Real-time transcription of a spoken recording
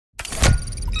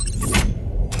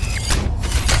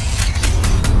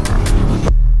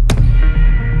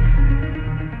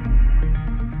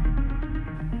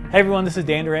Hey everyone, this is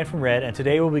Dan Durant from RED, and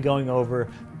today we'll be going over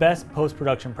best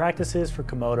post-production practices for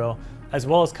Komodo, as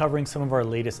well as covering some of our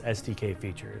latest SDK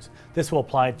features. This will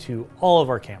apply to all of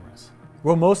our cameras.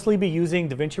 We'll mostly be using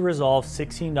DaVinci Resolve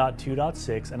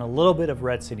 16.2.6 and a little bit of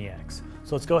RED CineX.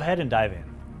 So let's go ahead and dive in.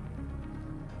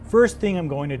 First thing I'm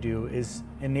going to do is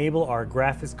enable our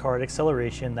graphics card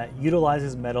acceleration that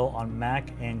utilizes Metal on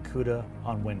Mac and CUDA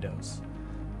on Windows.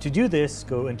 To do this,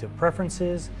 go into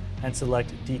Preferences and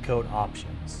select Decode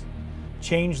Options.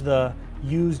 Change the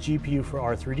Use GPU for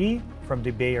R3D from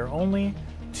Debayer Only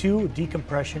to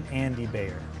Decompression and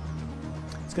Debayer.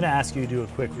 It's going to ask you to do a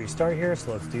quick restart here,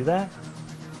 so let's do that.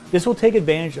 This will take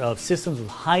advantage of systems with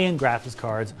high-end graphics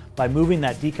cards by moving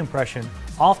that decompression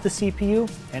off the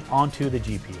CPU and onto the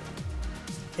GPU.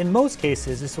 In most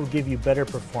cases, this will give you better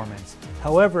performance.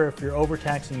 However, if you're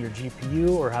overtaxing your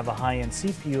GPU or have a high-end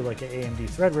CPU like an AMD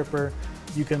Threadripper,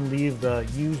 you can leave the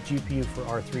Use GPU for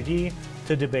R3D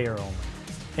to Debayer Only.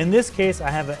 In this case, I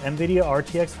have an NVIDIA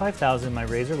RTX 5000 in my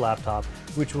Razer laptop,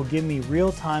 which will give me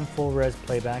real-time full-res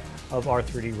playback of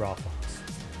R3D RAW files.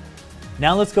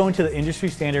 Now let's go into the industry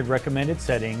standard recommended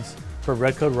settings for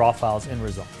REDCode RAW files in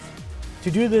Resolve.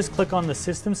 To do this, click on the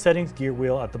System Settings gear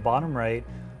wheel at the bottom right,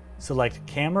 select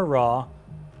Camera RAW,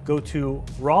 go to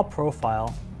RAW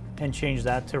Profile, and change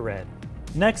that to Red.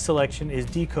 Next selection is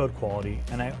Decode Quality,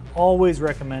 and I always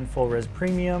recommend Full Res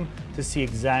Premium to see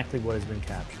exactly what has been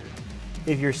captured.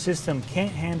 If your system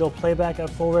can't handle playback at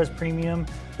Full Res Premium,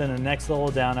 then the next level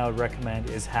down I would recommend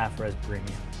is Half Res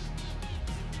Premium.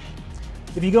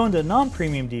 If you go into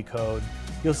non-premium decode,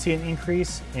 you'll see an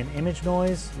increase in image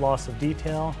noise, loss of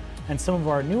detail, and some of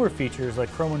our newer features like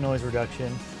chroma noise reduction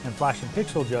and flashing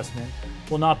pixel adjustment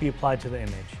will not be applied to the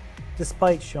image,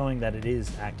 despite showing that it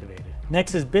is activated.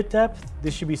 Next is bit depth.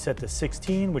 This should be set to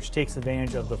 16, which takes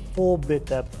advantage of the full bit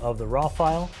depth of the RAW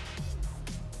file.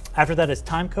 After that is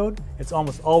timecode. It's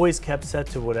almost always kept set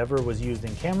to whatever was used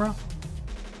in camera.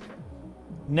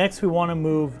 Next, we want to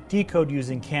move decode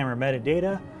using camera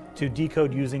metadata to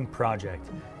decode using project.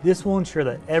 This will ensure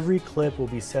that every clip will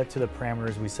be set to the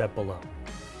parameters we set below.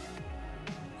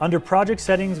 Under project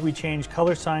settings, we change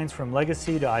color signs from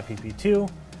legacy to IPP2.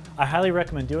 I highly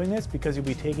recommend doing this because you'll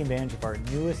be taking advantage of our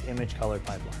newest image color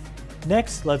pipeline.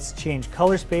 Next, let's change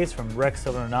color space from Rec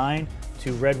 709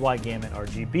 to Red White Gamut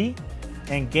RGB,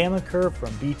 and gamma curve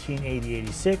from BTN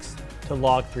 8086 to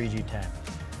Log 3G10.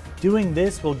 Doing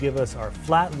this will give us our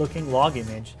flat looking log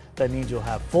image. That means you'll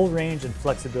have full range and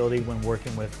flexibility when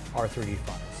working with R3D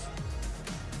files.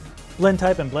 Blend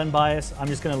type and blend bias, I'm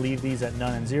just going to leave these at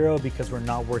none and 0 because we're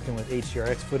not working with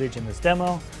HDRX footage in this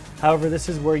demo. However, this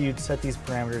is where you'd set these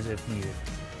parameters if needed.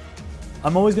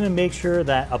 I'm always going to make sure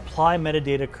that apply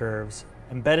metadata curves,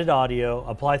 embedded audio,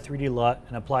 apply 3D LUT,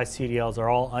 and apply CDLs are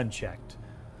all unchecked.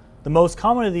 The most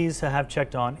common of these to have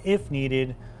checked on if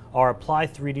needed are apply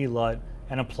 3D LUT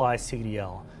and apply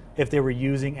CDL if they were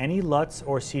using any LUTs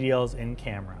or CDLs in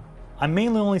camera. I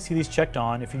mainly only see these checked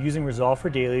on if you're using Resolve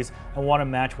for dailies and want to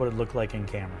match what it looked like in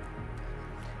camera.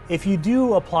 If you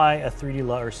do apply a 3D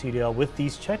LUT or CDL with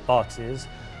these checkboxes,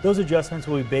 those adjustments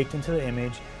will be baked into the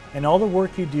image, and all the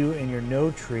work you do in your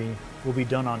node tree will be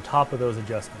done on top of those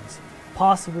adjustments,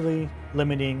 possibly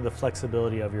limiting the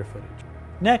flexibility of your footage.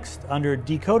 Next, under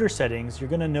decoder settings, you're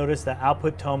going to notice that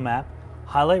output tone map,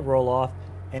 highlight roll-off,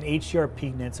 and HDR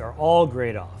peak nits are all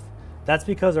grayed off. That's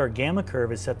because our gamma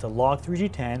curve is set to Log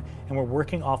 3G10 and we're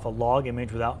working off a log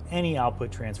image without any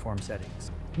output transform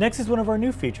settings. Next is one of our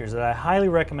new features that I highly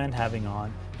recommend having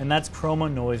on, and that's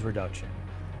chroma noise reduction.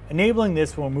 Enabling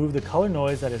this will remove the color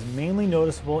noise that is mainly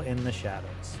noticeable in the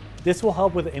shadows. This will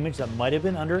help with an image that might have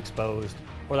been underexposed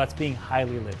or that's being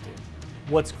highly lifted.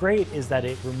 What's great is that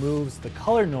it removes the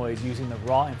color noise using the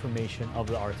raw information of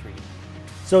the R3D.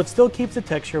 So it still keeps the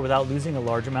texture without losing a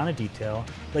large amount of detail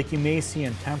like you may see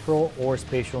in temporal or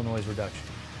spatial noise reduction,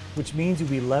 which means you'll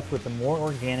be left with a more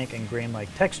organic and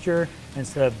grain-like texture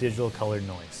instead of digital colored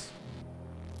noise.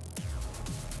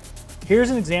 Here's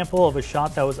an example of a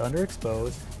shot that was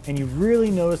underexposed, and you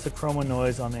really notice the chroma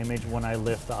noise on the image when I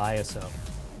lift the ISO.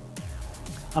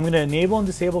 I'm going to enable and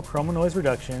disable chroma noise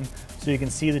reduction so you can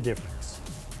see the difference.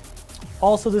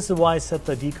 Also, this is why I set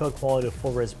the decode quality to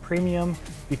Full Res Premium,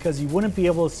 because you wouldn't be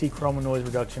able to see chroma noise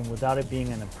reduction without it being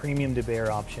in a premium debayer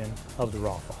option of the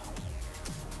RAW file.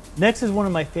 Next is one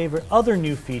of my favorite other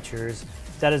new features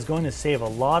that is going to save a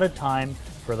lot of time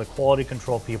for the quality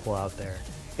control people out there.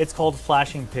 It's called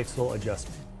Flashing Pixel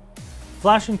Adjustment.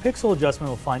 Flashing Pixel Adjustment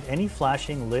will find any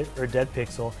flashing, lit, or dead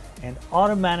pixel and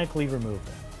automatically remove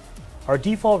them. Our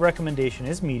default recommendation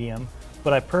is medium,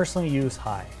 but I personally use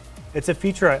high. It's a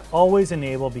feature I always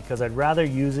enable because I'd rather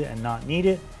use it and not need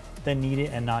it than need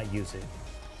it and not use it.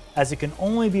 as it can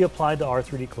only be applied to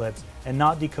R3D clips and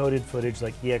not decoded footage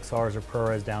like EXRs or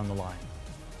ProRes down the line.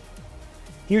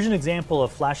 Here's an example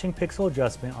of flashing pixel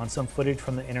adjustment on some footage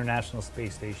from the International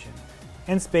Space Station.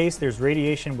 In space, there's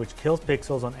radiation which kills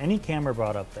pixels on any camera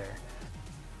brought up there.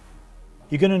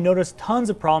 You're going to notice tons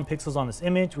of problem pixels on this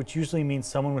image, which usually means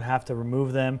someone would have to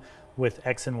remove them with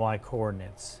X and Y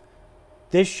coordinates.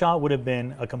 This shot would have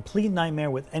been a complete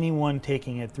nightmare with anyone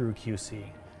taking it through QC.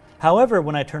 However,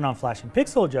 when I turn on flashing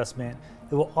pixel adjustment,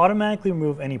 it will automatically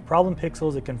remove any problem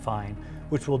pixels it can find,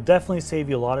 which will definitely save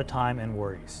you a lot of time and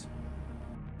worries.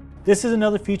 This is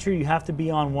another feature you have to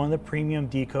be on one of the premium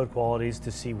decode qualities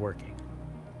to see working.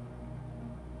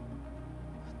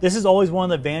 This is always one of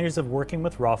the advantages of working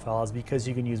with RAW files because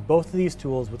you can use both of these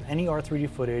tools with any R3D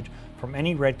footage from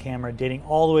any RED camera dating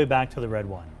all the way back to the RED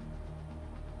 1.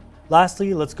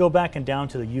 Lastly, let's go back and down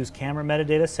to the Use Camera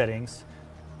Metadata settings.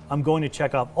 I'm going to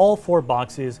check off all 4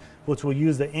 boxes, which will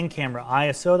use the in-camera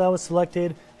ISO that was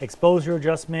selected, exposure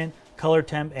adjustment, color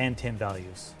temp, and tint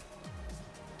values.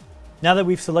 Now that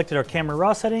we've selected our camera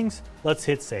RAW settings, let's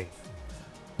hit save.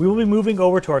 We will be moving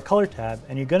over to our color tab,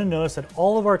 and you're going to notice that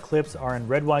all of our clips are in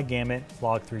red wide gamut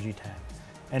log 3G10.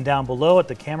 And down below at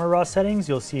the camera RAW settings,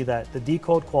 you'll see that the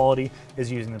decode quality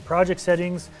is using the project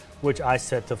settings, which I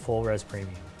set to full res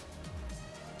premium.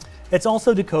 It's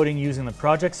also decoding using the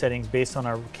project settings based on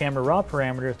our camera RAW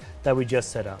parameters that we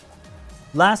just set up.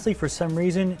 Lastly, for some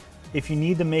reason, if you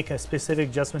need to make a specific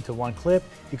adjustment to one clip,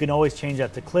 you can always change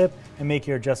that to clip and make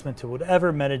your adjustment to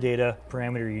whatever metadata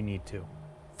parameter you need to.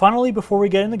 Finally, before we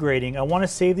get into grading, I want to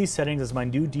save these settings as my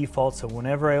new default so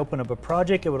whenever I open up a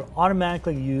project, it would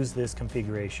automatically use this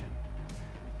configuration.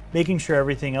 Making sure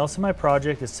everything else in my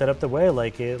project is set up the way I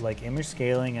like it, like image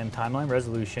scaling and timeline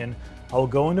resolution, I will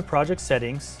go into project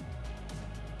settings,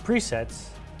 presets,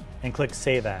 and click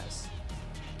Save As.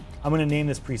 I'm going to name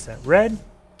this preset Red.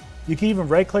 You can even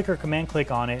right click or command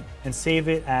click on it and save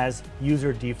it as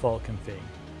user default config.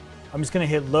 I'm just going to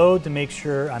hit load to make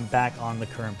sure I'm back on the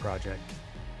current project.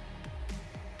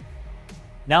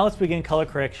 Now let's begin color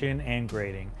correction and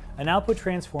grading. An output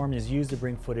transform is used to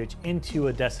bring footage into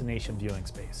a destination viewing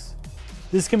space.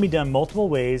 This can be done multiple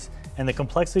ways and the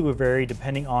complexity will vary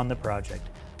depending on the project.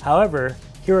 However,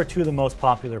 here are 2 of the most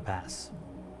popular paths.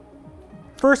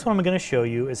 First one I'm going to show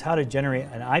you is how to generate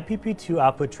an IPP2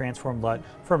 output transform LUT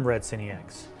from RED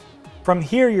CineX. From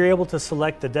here, you're able to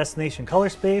select the destination color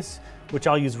space, which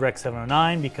I'll use Rec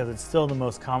 709 because it's still the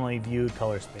most commonly viewed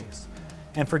color space.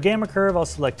 And for gamma curve, I'll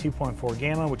select 2.4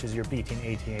 gamma, which is your BT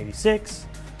 1886.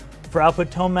 For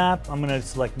output tone map, I'm going to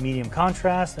select medium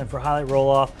contrast, and for highlight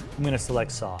roll-off, I'm going to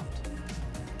select soft.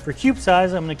 For cube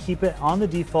size, I'm going to keep it on the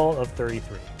default of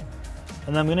 33.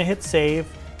 And then I'm going to hit save.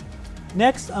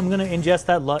 Next, I'm going to ingest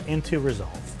that LUT into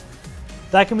Resolve.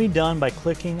 That can be done by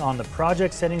clicking on the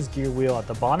project settings gear wheel at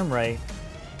the bottom right,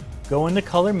 go into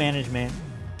color management,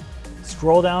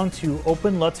 scroll down to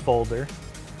open LUTs folder.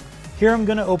 Here I'm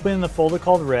going to open the folder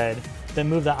called Red, then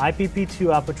move the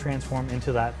IPP2 output transform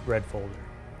into that Red folder.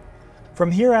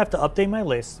 From here I have to update my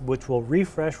list, which will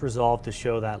refresh Resolve to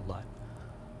show that LUT.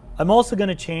 I'm also going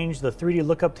to change the 3D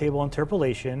lookup table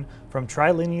interpolation from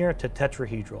trilinear to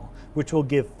tetrahedral, which will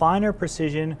give finer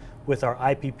precision with our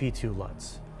IPP2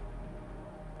 LUTs.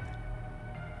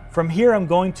 From here I'm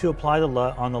going to apply the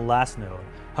LUT on the last node.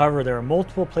 However, there are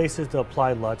multiple places to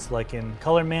apply LUTs, like in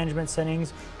color management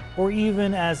settings or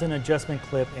even as an adjustment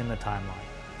clip in the timeline.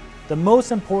 The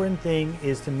most important thing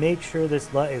is to make sure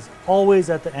this LUT is always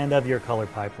at the end of your color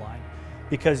pipeline,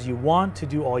 because you want to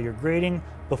do all your grading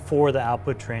before the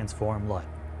output transform LUT.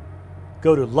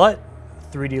 Go to LUT,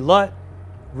 3D LUT,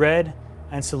 Red,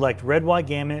 and select Red Wide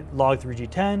Gamut Log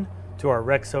 3G10 to our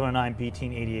Rec 709 BT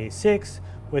 1886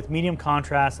 with medium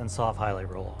contrast and soft highlight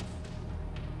roll-off.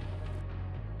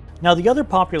 Now the other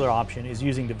popular option is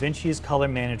using DaVinci's color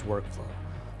manage workflow.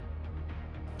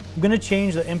 I'm going to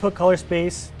change the input color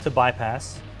space to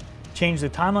bypass, change the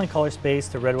timeline color space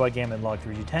to Red Wide Gamut Log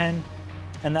 3G10,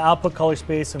 and the output color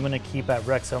space I'm going to keep at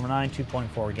Rec 709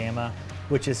 2.4 gamma,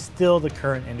 which is still the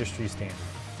current industry standard.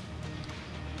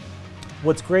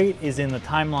 What's great is in the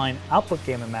timeline output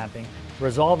gamut mapping,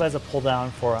 Resolve has a pull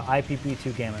down for an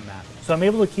IPP2 gamut mapping. So I'm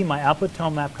able to keep my output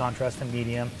tone map contrast to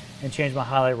medium and change my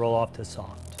highlight roll off to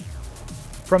soft.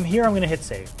 From here I'm going to hit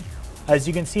save. As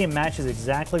you can see, it matches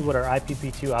exactly what our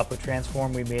IPP2 output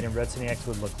transform we made in RED CineX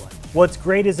would look like. What's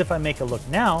great is if I make a look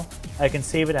now, I can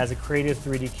save it as a creative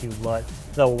 3D cube LUT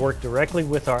that will work directly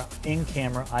with our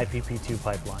in-camera IPP2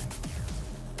 pipeline.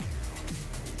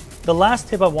 The last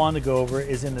tip I wanted to go over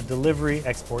is in the Delivery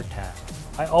Export tab.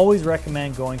 I always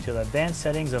recommend going to the advanced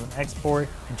settings of an export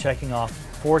and checking off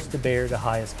Force to Bear to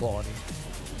highest quality.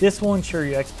 This will ensure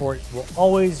your export will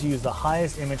always use the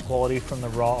highest image quality from the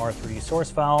raw R3D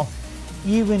source file,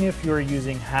 even if you're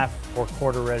using half or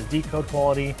quarter res decode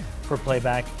quality for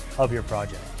playback of your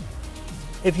project.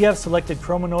 If you have selected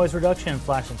chroma noise reduction and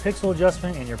flash and pixel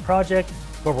adjustment in your project,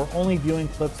 but we're only viewing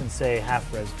clips in say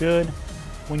half res good,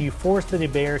 when you force the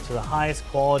debayer to the highest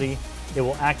quality, it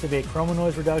will activate chroma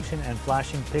noise reduction and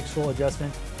flashing pixel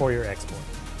adjustment for your export.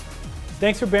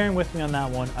 Thanks for bearing with me on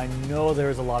that one. I know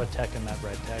there's a lot of tech in that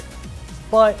RED tech,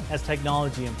 but as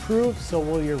technology improves, so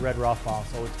will your RED raw file.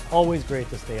 So it's always great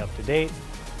to stay up to date.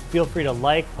 Feel free to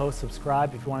like, post,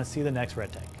 subscribe if you want to see the next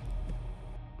RED tech.